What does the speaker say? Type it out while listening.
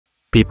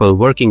People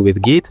working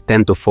with Git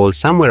tend to fall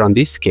somewhere on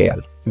this scale.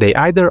 They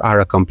either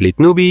are a complete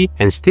newbie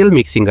and still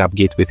mixing up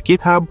Git with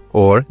GitHub,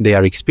 or they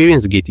are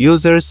experienced Git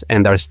users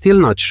and are still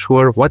not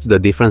sure what's the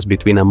difference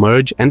between a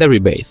merge and a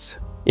rebase.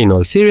 In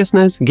all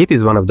seriousness, Git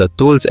is one of the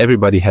tools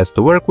everybody has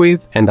to work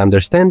with, and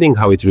understanding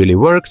how it really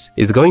works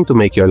is going to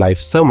make your life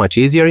so much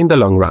easier in the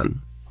long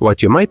run.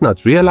 What you might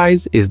not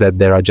realize is that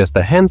there are just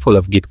a handful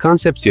of Git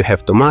concepts you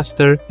have to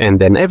master, and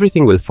then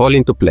everything will fall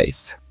into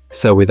place.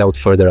 So without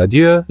further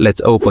ado,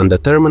 let's open the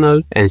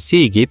terminal and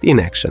see Git in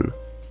action.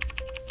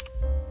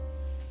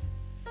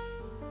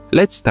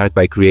 Let's start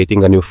by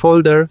creating a new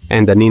folder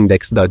and an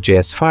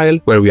index.js file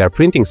where we are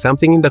printing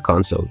something in the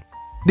console.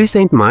 This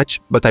ain't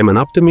much, but I'm an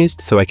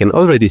optimist, so I can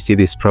already see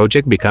this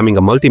project becoming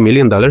a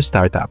multi-million-dollar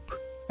startup.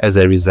 As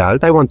a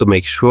result, I want to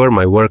make sure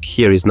my work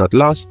here is not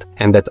lost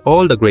and that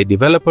all the great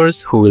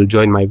developers who will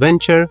join my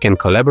venture can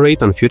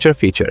collaborate on future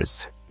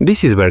features.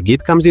 This is where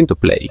Git comes into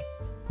play.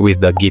 With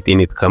the git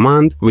init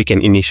command, we can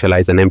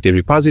initialize an empty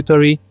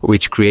repository,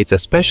 which creates a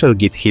special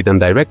Git hidden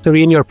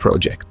directory in your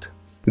project.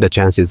 The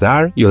chances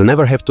are you'll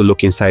never have to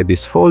look inside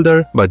this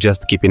folder, but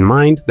just keep in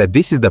mind that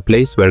this is the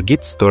place where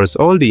Git stores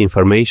all the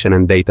information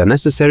and data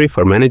necessary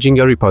for managing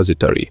your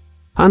repository.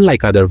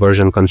 Unlike other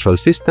version control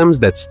systems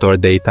that store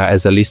data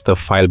as a list of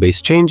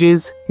file-based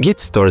changes, Git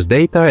stores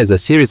data as a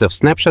series of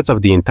snapshots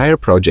of the entire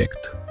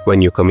project.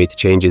 When you commit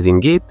changes in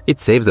Git, it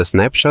saves a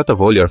snapshot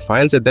of all your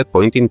files at that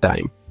point in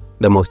time.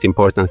 The most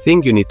important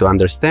thing you need to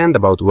understand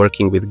about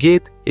working with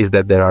Git is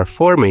that there are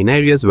 4 main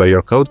areas where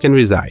your code can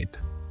reside.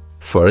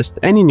 First,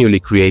 any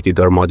newly created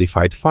or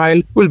modified file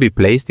will be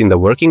placed in the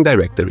working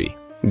directory.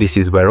 This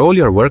is where all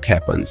your work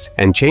happens,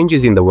 and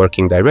changes in the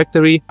working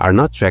directory are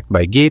not tracked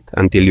by Git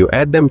until you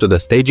add them to the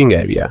staging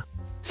area.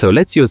 So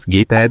let's use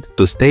git add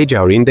to stage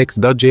our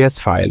index.js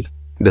file.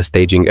 The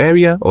staging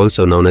area,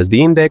 also known as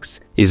the index,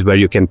 is where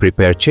you can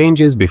prepare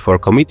changes before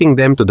committing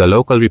them to the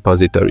local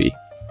repository.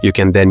 You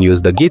can then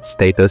use the git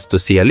status to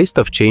see a list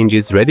of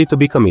changes ready to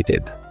be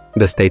committed.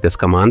 The status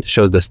command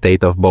shows the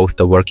state of both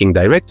the working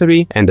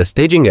directory and the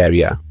staging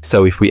area.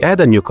 So if we add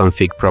a new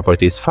config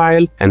properties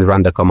file and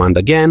run the command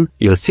again,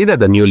 you'll see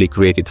that the newly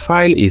created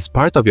file is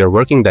part of your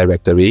working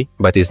directory,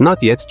 but is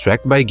not yet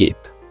tracked by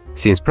Git.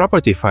 Since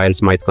property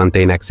files might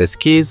contain access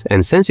keys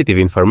and sensitive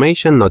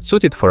information not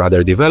suited for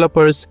other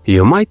developers,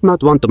 you might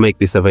not want to make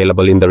this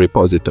available in the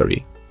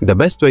repository. The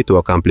best way to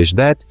accomplish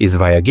that is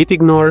via git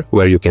ignore,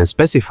 where you can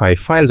specify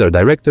files or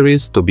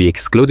directories to be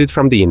excluded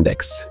from the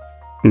index.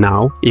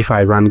 Now, if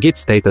I run git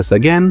status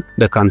again,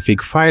 the config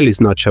file is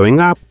not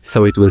showing up,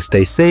 so it will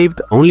stay saved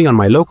only on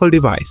my local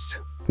device.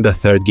 The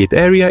third Git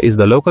area is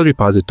the local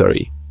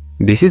repository.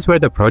 This is where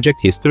the project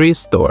history is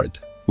stored.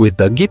 With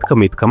the git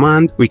commit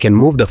command, we can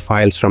move the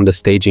files from the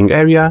staging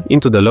area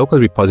into the local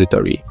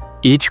repository.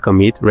 Each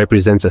commit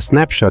represents a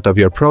snapshot of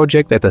your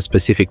project at a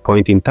specific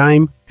point in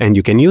time, and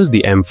you can use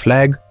the M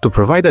flag to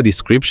provide a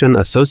description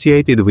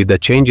associated with the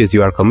changes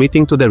you are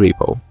committing to the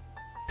repo.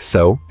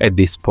 So, at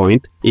this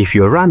point, if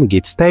you run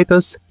git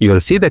status,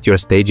 you'll see that your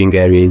staging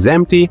area is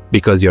empty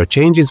because your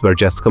changes were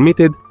just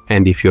committed,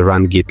 and if you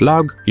run git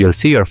log, you'll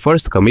see your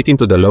first commit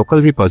into the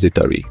local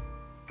repository.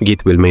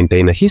 Git will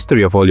maintain a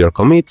history of all your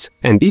commits,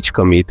 and each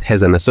commit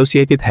has an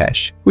associated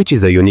hash, which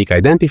is a unique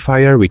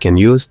identifier we can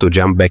use to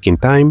jump back in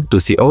time to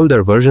see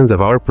older versions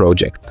of our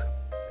project.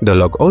 The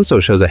log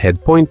also shows a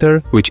head pointer,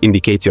 which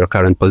indicates your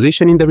current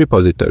position in the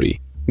repository.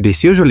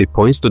 This usually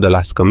points to the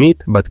last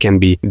commit, but can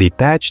be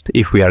detached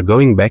if we are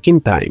going back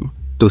in time.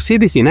 To see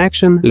this in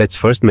action, let's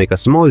first make a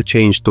small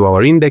change to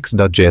our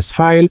index.js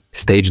file,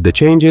 stage the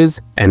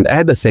changes, and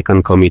add a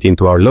second commit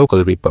into our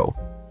local repo.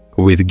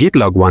 With git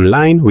log one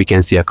line, we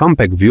can see a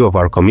compact view of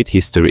our commit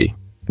history.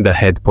 The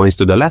head points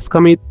to the last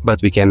commit,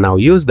 but we can now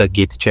use the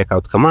git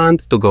checkout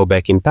command to go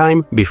back in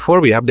time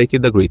before we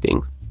updated the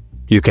greeting.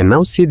 You can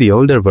now see the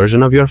older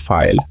version of your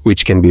file,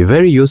 which can be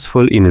very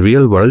useful in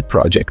real-world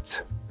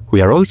projects. We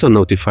are also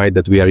notified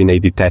that we are in a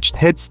detached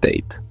head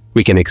state.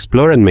 We can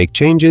explore and make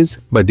changes,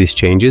 but these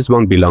changes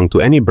won't belong to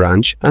any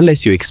branch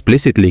unless you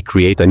explicitly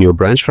create a new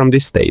branch from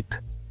this state.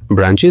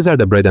 Branches are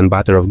the bread and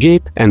butter of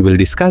Git, and we'll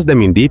discuss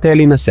them in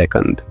detail in a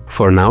second.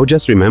 For now,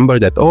 just remember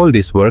that all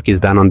this work is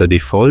done on the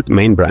default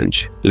main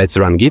branch. Let's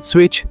run git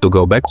switch to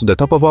go back to the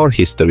top of our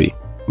history.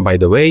 By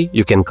the way,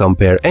 you can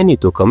compare any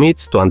 2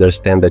 commits to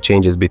understand the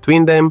changes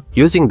between them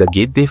using the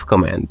git diff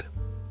command.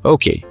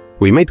 Okay.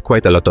 We made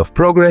quite a lot of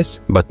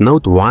progress, but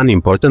note one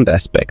important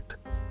aspect.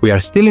 We are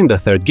still in the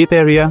third Git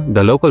area,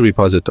 the local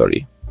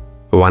repository.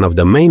 One of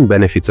the main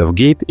benefits of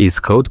Git is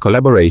code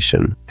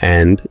collaboration,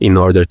 and in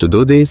order to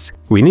do this,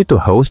 we need to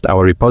host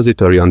our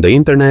repository on the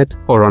internet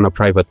or on a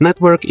private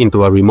network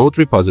into a remote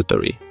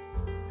repository.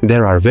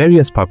 There are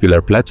various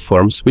popular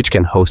platforms which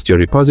can host your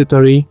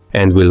repository,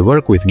 and we'll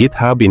work with Git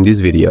Hub in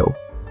this video.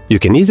 You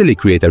can easily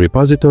create a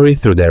repository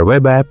through their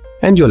web app,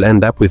 and you'll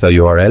end up with a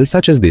URL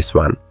such as this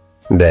one.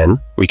 Then,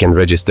 we can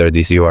register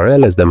this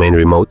URL as the main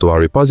remote to our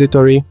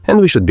repository,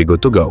 and we should be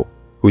good to go.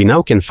 We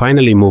now can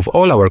finally move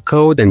all our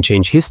code and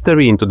change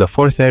history into the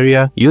fourth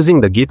area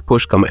using the git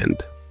push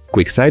command.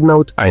 Quick side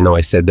note, I know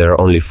I said there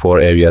are only 4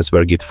 areas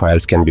where Git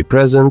files can be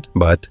present,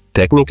 but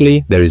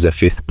technically there is a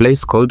 5th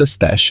place called the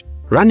stash.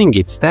 Running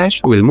git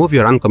stash will move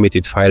your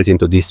uncommitted files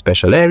into this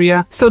special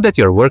area so that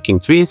your working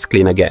tree is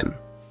clean again.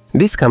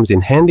 This comes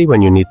in handy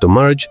when you need to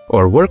merge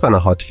or work on a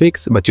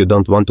hotfix but you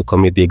don't want to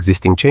commit the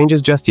existing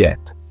changes just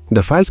yet.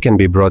 The files can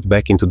be brought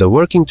back into the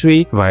working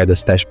tree via the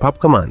stash pub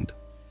command.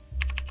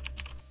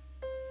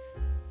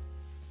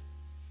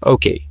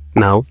 Okay,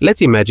 now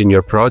let's imagine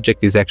your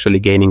project is actually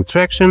gaining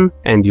traction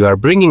and you are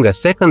bringing a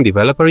second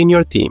developer in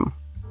your team.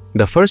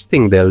 The first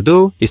thing they'll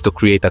do is to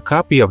create a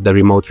copy of the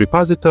remote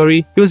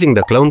repository using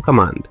the clone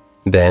command.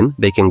 Then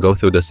they can go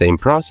through the same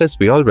process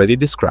we already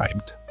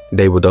described.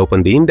 They would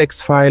open the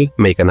index file,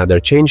 make another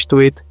change to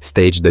it,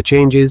 stage the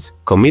changes,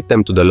 commit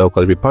them to the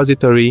local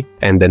repository,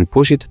 and then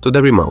push it to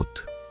the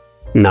remote.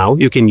 Now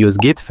you can use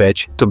git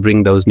fetch to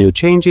bring those new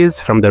changes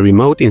from the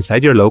remote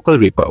inside your local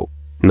repo.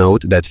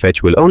 Note that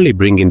fetch will only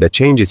bring in the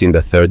changes in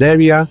the third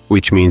area,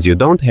 which means you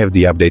don't have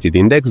the updated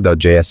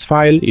index.js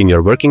file in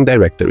your working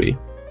directory.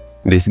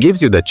 This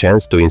gives you the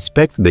chance to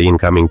inspect the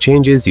incoming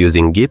changes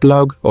using git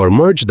log or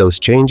merge those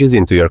changes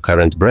into your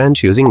current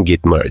branch using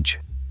git merge.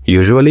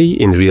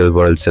 Usually, in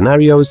real-world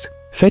scenarios,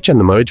 fetch and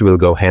merge will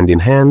go hand in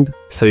hand,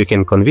 so you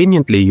can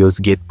conveniently use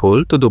git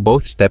pull to do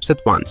both steps at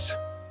once.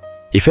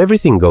 If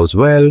everything goes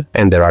well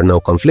and there are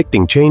no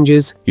conflicting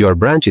changes, your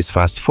branch is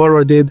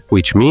fast-forwarded,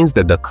 which means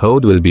that the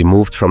code will be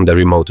moved from the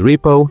remote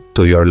repo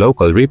to your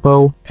local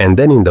repo and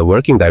then in the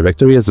working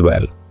directory as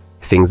well.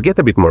 Things get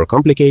a bit more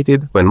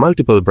complicated when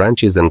multiple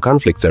branches and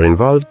conflicts are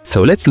involved,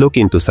 so let's look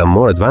into some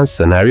more advanced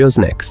scenarios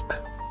next.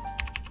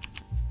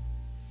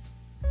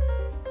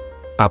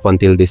 Up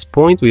until this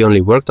point, we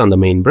only worked on the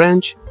main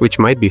branch, which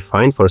might be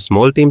fine for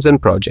small teams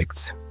and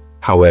projects.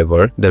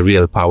 However, the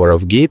real power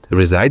of Git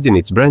resides in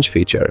its branch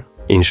feature.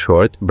 In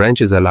short,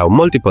 branches allow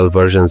multiple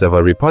versions of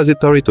a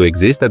repository to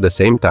exist at the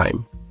same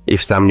time.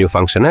 If some new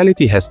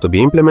functionality has to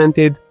be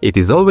implemented, it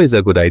is always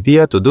a good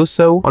idea to do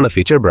so on a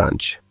feature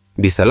branch.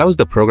 This allows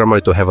the programmer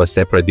to have a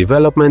separate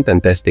development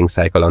and testing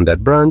cycle on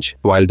that branch,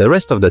 while the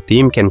rest of the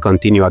team can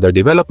continue other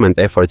development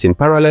efforts in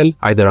parallel,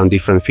 either on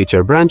different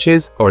feature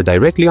branches or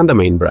directly on the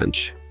main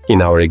branch.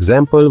 In our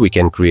example, we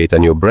can create a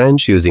new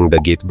branch using the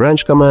git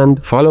branch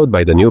command followed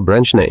by the new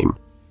branch name.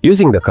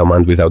 Using the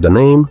command without the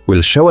name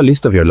will show a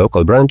list of your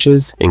local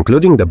branches,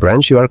 including the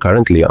branch you are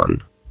currently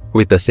on.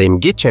 With the same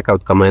git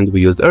checkout command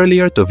we used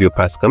earlier to view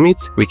past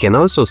commits, we can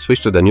also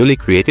switch to the newly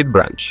created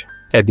branch.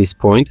 At this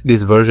point,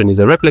 this version is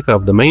a replica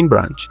of the main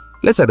branch.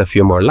 Let's add a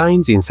few more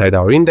lines inside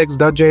our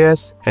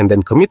index.js and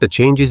then commit the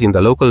changes in the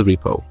local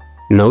repo.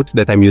 Note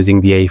that I'm using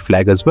the A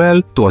flag as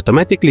well to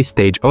automatically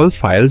stage all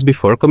files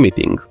before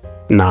committing.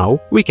 Now,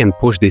 we can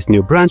push this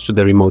new branch to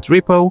the remote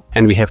repo,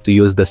 and we have to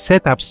use the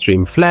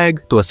setUpstream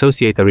flag to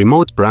associate a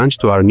remote branch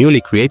to our newly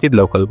created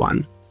local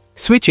one.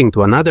 Switching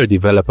to another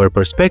developer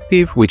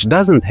perspective, which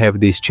doesn't have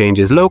these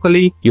changes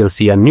locally, you'll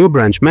see a new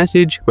branch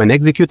message when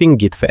executing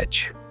git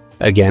fetch.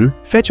 Again,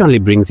 fetch only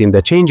brings in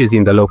the changes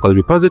in the local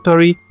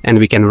repository, and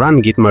we can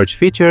run git merge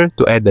feature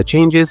to add the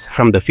changes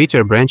from the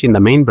feature branch in the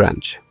main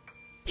branch.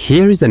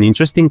 Here is an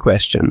interesting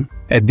question.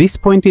 At this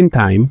point in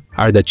time,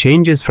 are the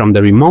changes from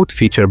the remote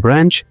feature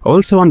branch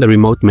also on the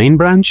remote main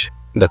branch?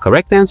 The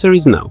correct answer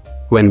is no.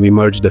 When we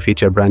merged the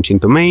feature branch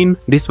into main,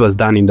 this was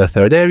done in the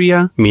third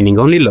area, meaning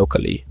only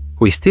locally.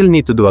 We still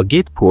need to do a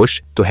git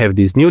push to have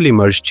these newly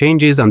merged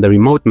changes on the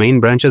remote main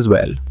branch as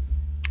well.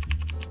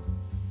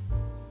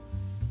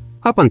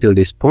 Up until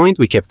this point,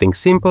 we kept things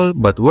simple,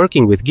 but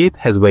working with Git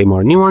has way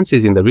more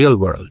nuances in the real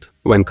world.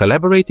 When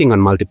collaborating on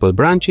multiple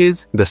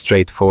branches, the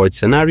straightforward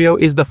scenario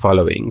is the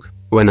following.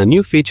 When a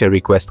new feature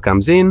request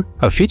comes in,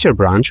 a feature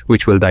branch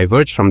which will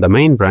diverge from the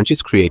main branch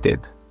is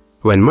created.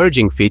 When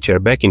merging feature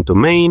back into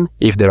main,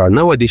 if there are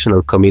no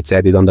additional commits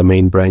added on the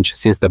main branch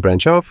since the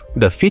branch off,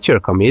 the feature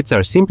commits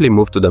are simply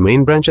moved to the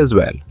main branch as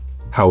well.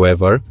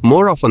 However,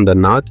 more often than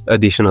not,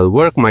 additional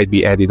work might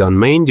be added on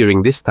main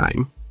during this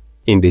time.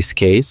 In this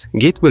case,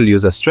 Git will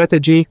use a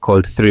strategy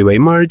called three-way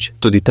merge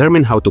to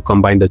determine how to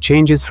combine the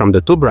changes from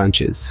the two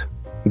branches.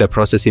 The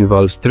process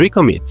involves 3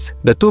 commits,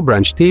 the 2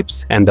 branch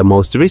tips and the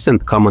most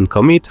recent common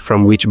commit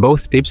from which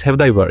both tips have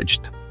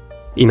diverged.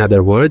 In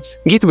other words,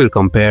 Git will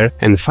compare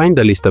and find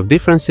the list of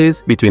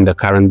differences between the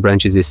current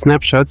branches'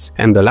 snapshots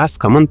and the last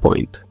common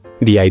point.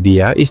 The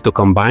idea is to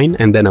combine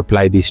and then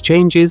apply these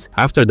changes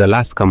after the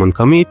last common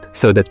commit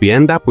so that we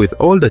end up with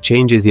all the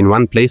changes in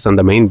one place on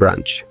the main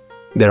branch.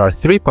 There are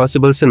 3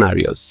 possible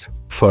scenarios.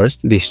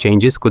 First, these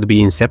changes could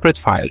be in separate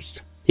files.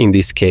 In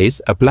this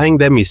case, applying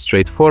them is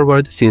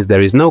straightforward since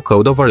there is no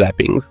code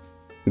overlapping.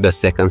 The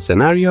second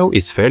scenario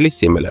is fairly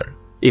similar.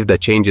 If the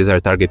changes are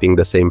targeting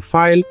the same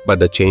file,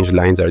 but the change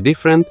lines are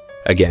different,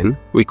 again,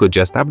 we could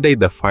just update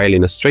the file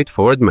in a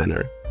straightforward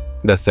manner.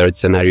 The third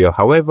scenario,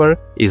 however,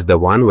 is the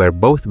one where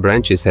both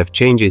branches have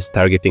changes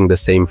targeting the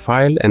same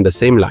file and the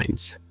same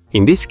lines.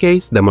 In this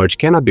case, the merge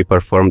cannot be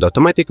performed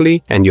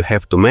automatically and you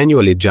have to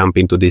manually jump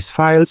into these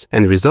files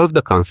and resolve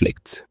the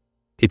conflicts.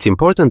 It's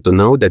important to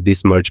know that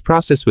this merge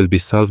process will be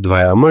solved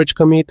via a merge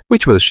commit,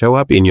 which will show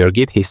up in your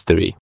Git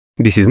history.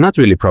 This is not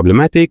really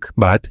problematic,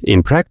 but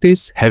in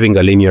practice, having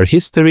a linear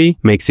history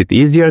makes it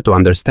easier to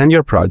understand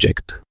your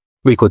project.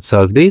 We could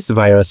solve this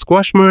via a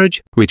squash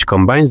merge, which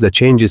combines the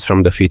changes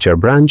from the feature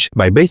branch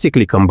by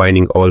basically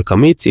combining all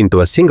commits into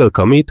a single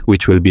commit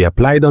which will be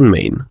applied on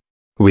main.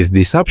 With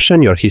this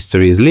option, your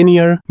history is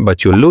linear,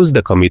 but you lose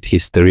the commit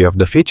history of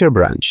the feature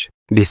branch.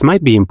 This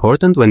might be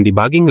important when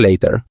debugging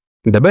later.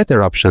 The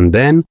better option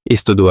then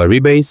is to do a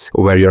rebase,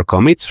 where your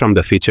commits from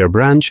the feature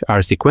branch are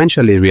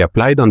sequentially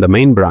reapplied on the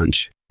main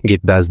branch.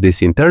 Git does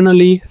this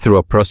internally through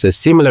a process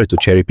similar to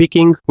cherry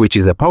picking, which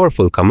is a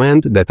powerful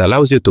command that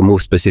allows you to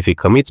move specific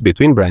commits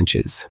between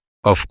branches.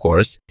 Of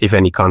course, if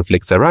any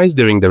conflicts arise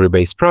during the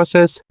rebase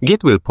process,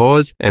 Git will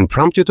pause and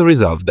prompt you to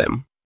resolve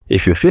them.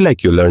 If you feel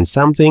like you learned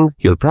something,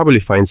 you'll probably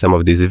find some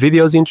of these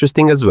videos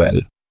interesting as well.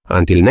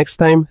 Until next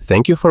time,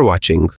 thank you for watching.